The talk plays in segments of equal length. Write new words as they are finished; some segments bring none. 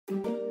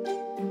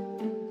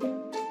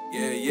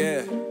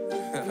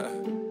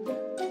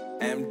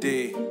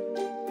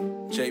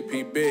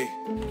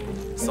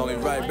only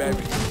right,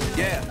 baby.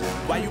 Yeah,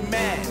 why you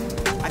mad?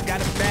 I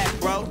got a bag,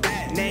 bro.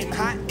 Name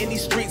hot in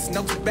these streets,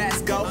 no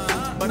Tabasco.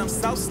 But I'm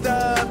so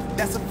stubbed,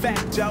 that's a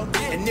fact, Joe.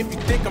 And if you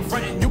think I'm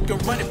frontin', you can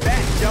run it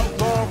back, Joe.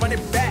 Go on, run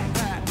it back.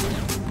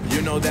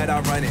 You know that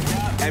I run it.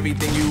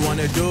 Everything you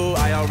wanna do,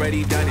 I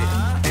already done it.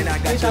 And I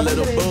got your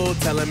little boo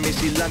telling me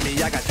she love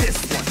me. I got this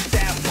one,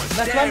 that one.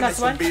 Damn, it's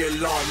gonna be a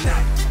long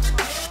night.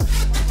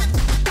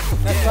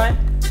 That's one.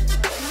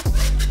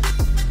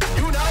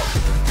 You know.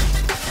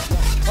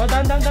 Oh,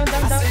 down.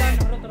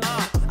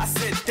 I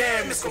said,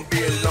 damn, it's gonna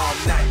be a long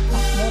night.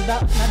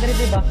 Nadiri,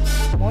 diba?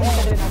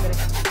 Nadiri.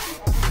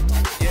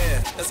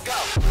 Yeah, let's go.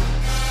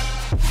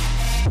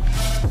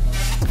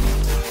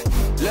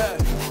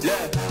 Look.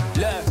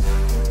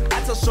 I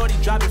told Shorty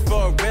drop it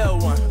for a real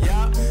one.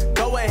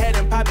 Go ahead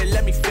and pop it,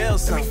 let me feel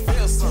some.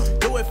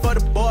 Do it for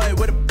the boy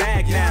with a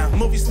bag now.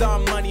 Movie star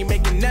money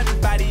making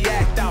everybody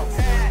act out.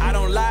 I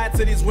don't lie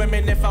to these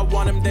women, if I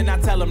want them then I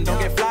tell them. Don't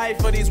get fly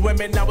for these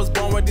women, I was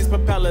born with these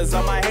propellers.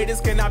 All my haters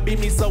cannot beat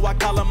me, so I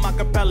call them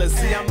acapellas.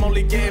 See, I'm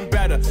only getting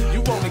better,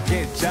 you only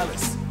get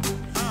jealous.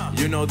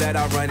 You know that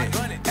I run it.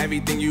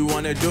 Everything you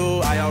wanna do,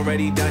 I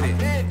already done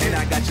it. And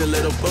I got your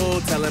little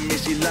boo telling me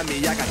she love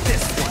me. I got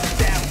this one,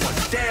 that one.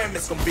 Damn,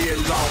 it's gonna be a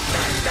long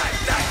night.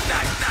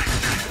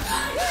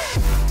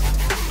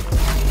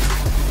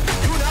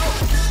 You know,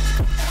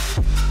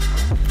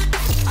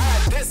 I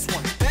got this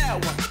one,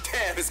 that one.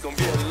 Damn, it's gonna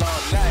be a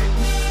long night.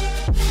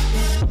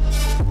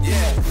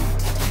 Yeah.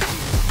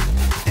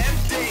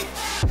 MD.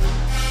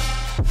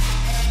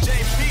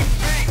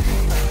 JPP.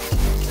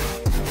 You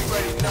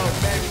already know,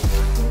 baby.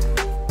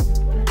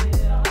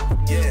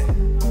 Yeah,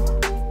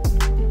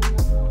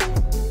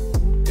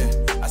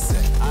 I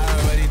said, I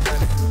already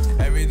done it.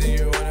 Everything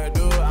you wanna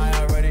do, I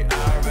already, you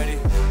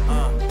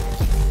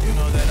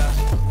know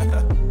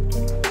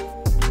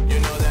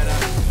that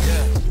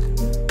yeah.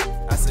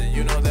 I said,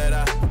 you know that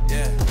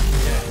yeah.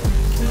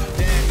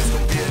 Damn, it's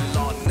gonna be a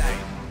long night.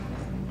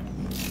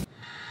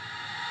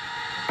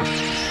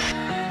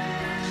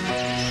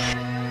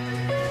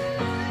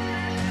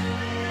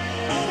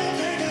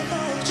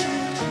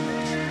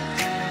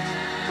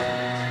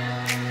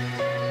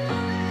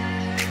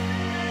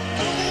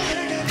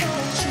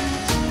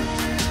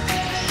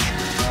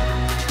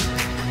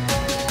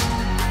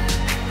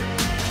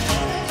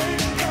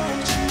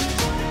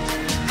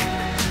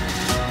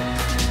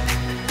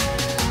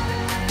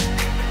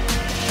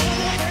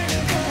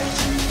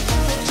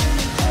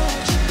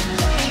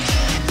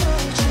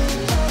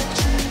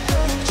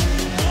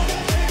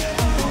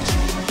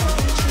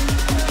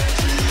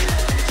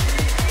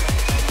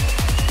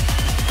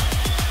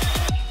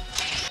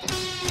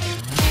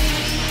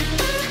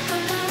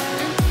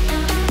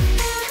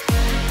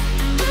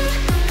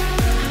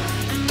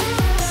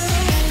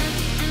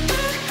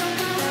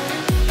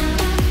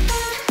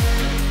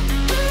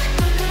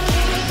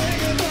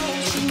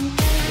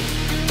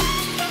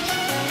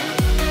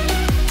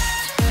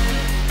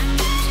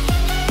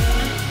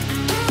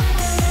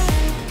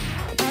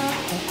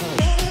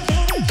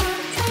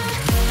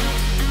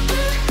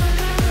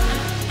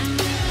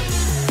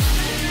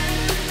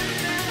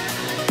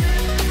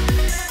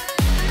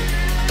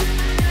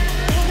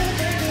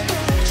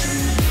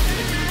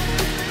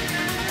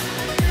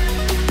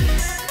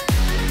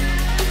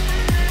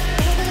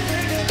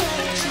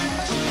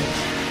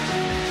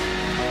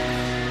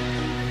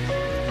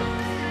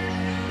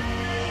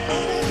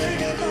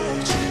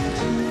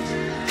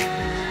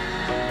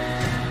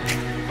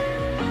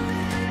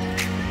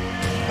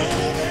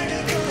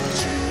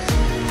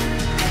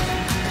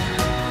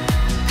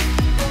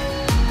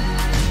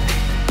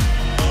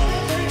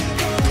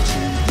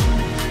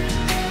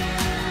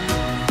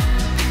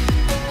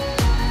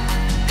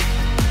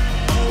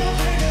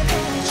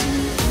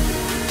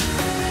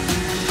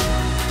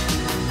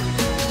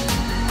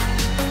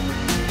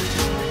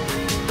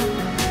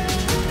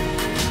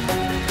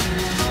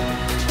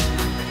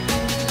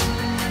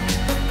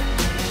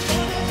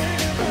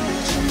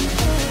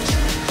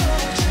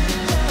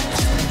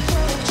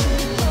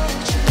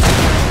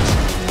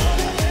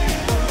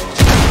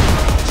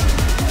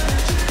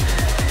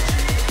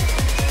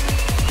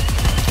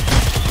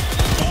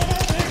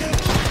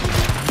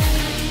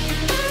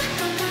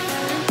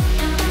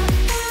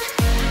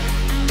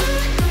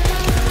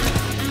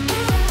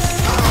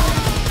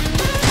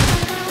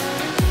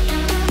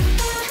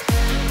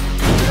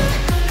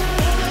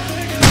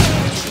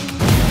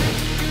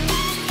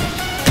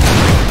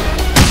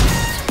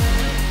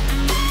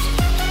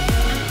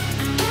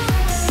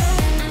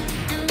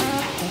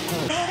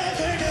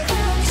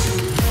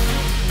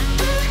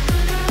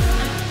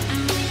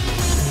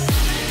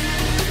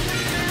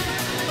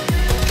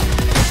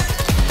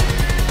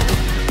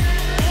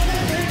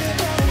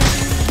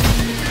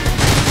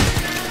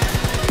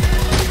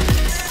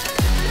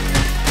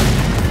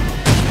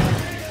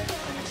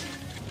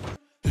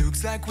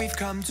 like we've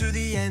come to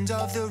the end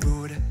of the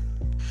road.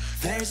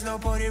 There's no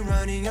point in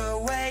running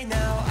away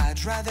now.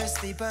 I'd rather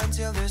sleep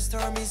until the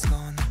storm is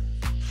gone.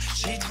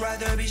 She'd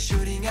rather be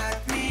shooting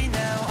at me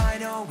now. I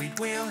know it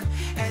will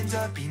end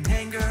up in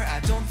anger. I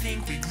don't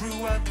think we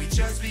grew up, we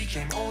just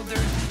became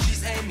older.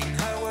 She's aiming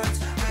her words,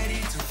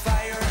 ready to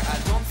fire. I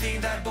don't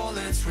think that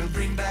bullets will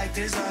bring back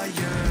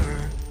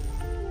desire.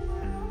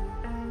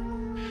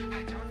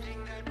 I don't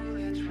think that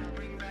bullets will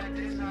bring back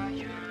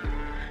desire.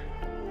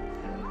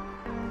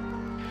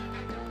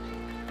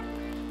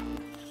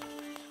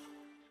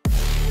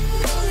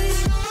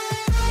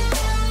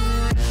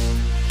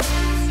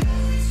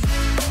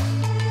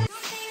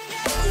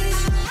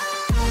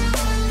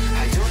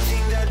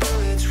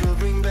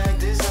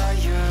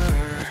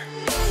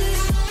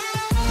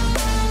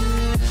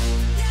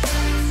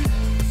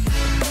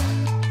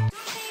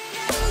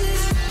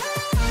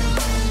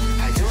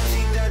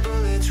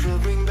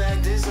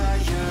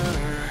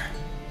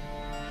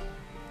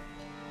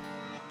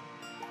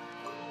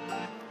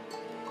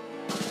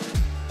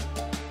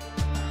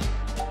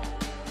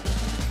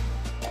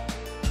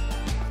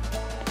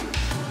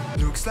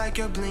 Looks like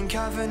a blink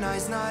of an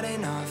eye's not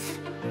enough.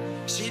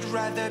 She'd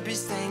rather be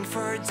staying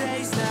for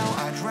days now.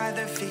 I'd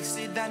rather fix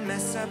it than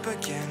mess up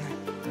again.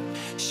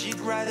 She'd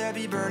rather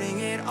be burning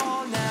it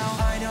all now.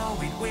 I know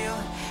it will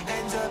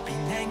end up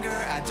in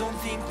anger. I don't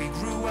think we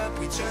grew up,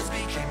 we just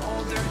became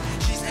older.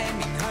 She's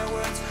aiming her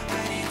words,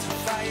 ready to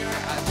fire.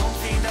 I don't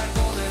think that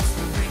bullets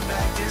will bring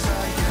back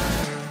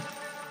desire.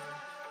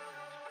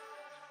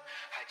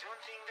 I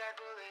don't think that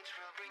bullets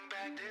will bring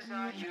back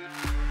desire.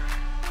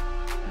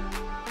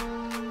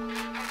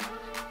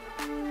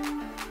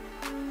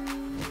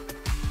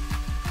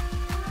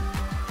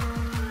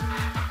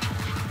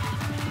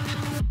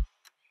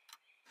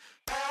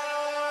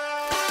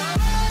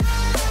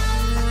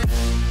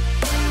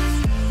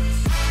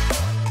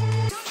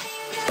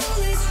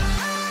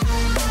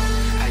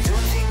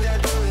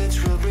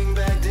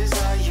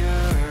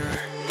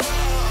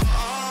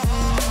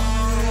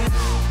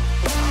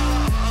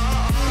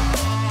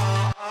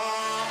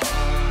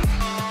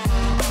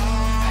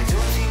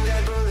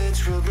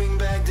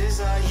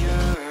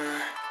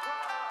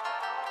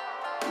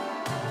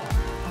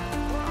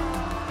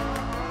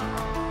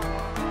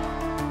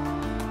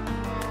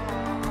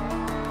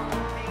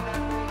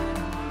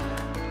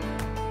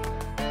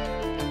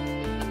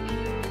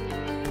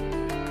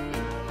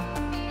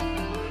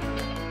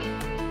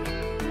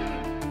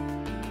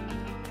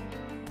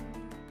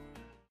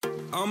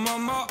 I'm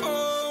on my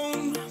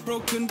own,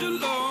 broken and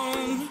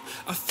alone.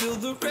 I feel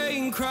the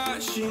rain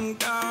crashing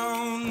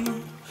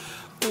down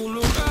all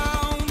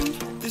around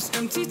this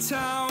empty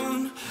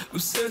town. I'm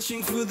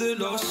searching for the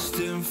lost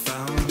and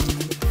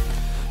found,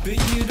 but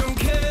you don't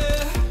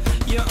care,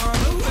 you're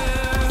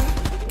unaware.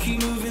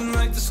 Keep moving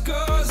like the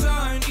scars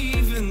aren't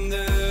even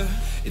there.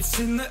 It's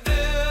in the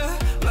air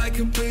like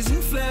a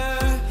blazing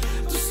flare.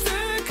 Just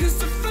stare 'cause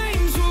the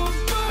flames will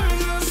burn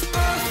us.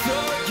 I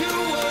thought you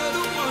were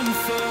the one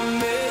for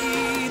me.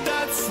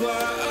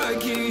 Why I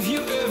gave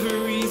you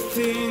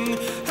everything,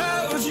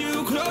 held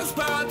you close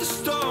by the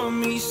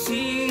stormy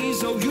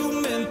seas. Oh,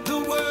 you meant the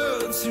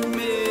world to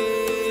me.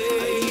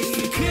 I used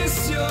to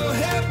kiss your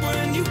head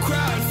when you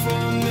cried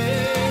for me,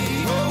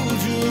 hold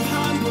your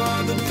hand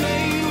while the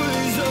pain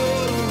was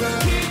over,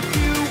 keep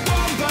you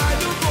warm by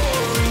the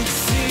roaring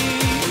sea.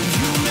 Oh,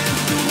 you meant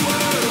the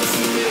world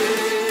to me.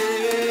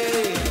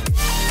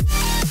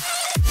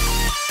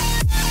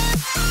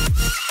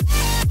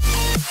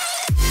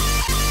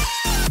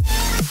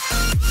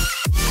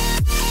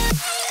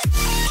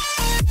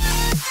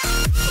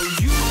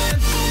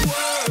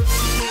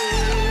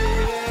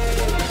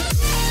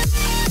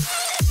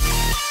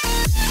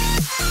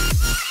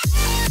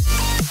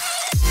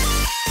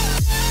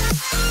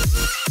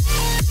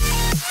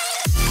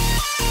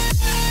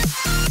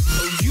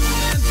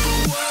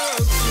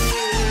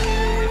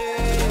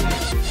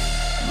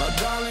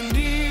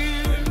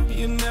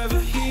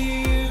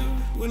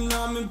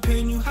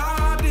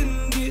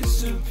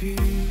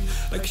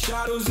 Like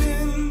shadows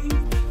in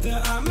the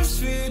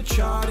atmosphere,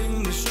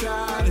 charting the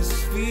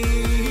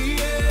stratosphere.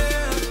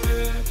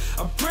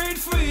 Yeah. I prayed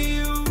for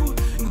you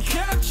and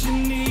kept you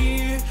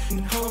near in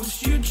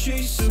hopes you'd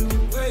chase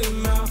away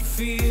my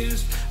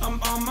fears.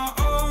 I'm on my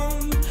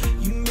own,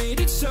 you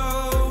made it so,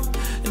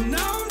 and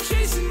now I'm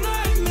chasing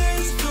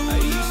nightmares. I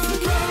used to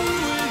run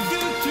with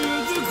you through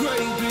the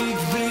great big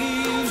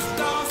leaves,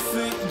 laugh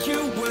at you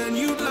when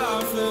you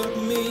laugh at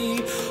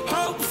me,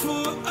 hope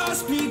for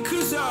us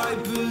because I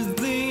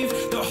believe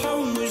the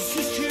home was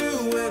just you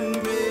and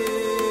me.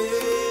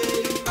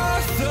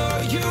 I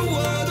thought you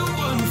were the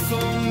one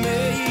for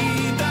me.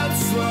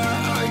 That's why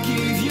I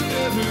gave you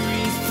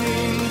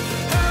everything,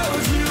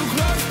 held you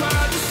close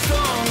by the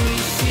stormy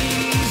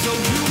seas. Oh,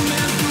 you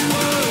meant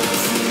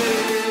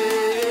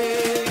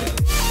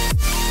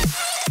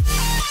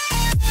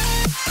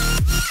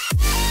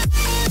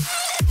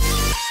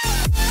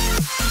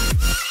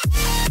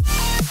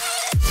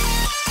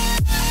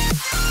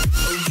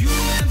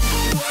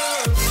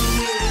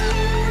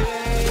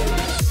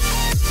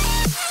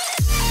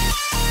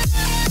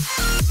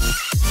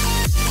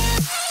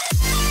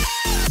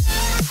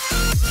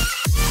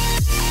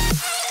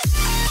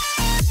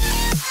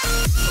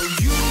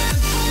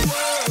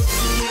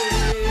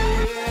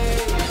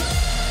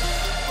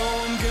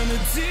gonna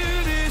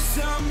do this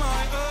on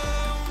my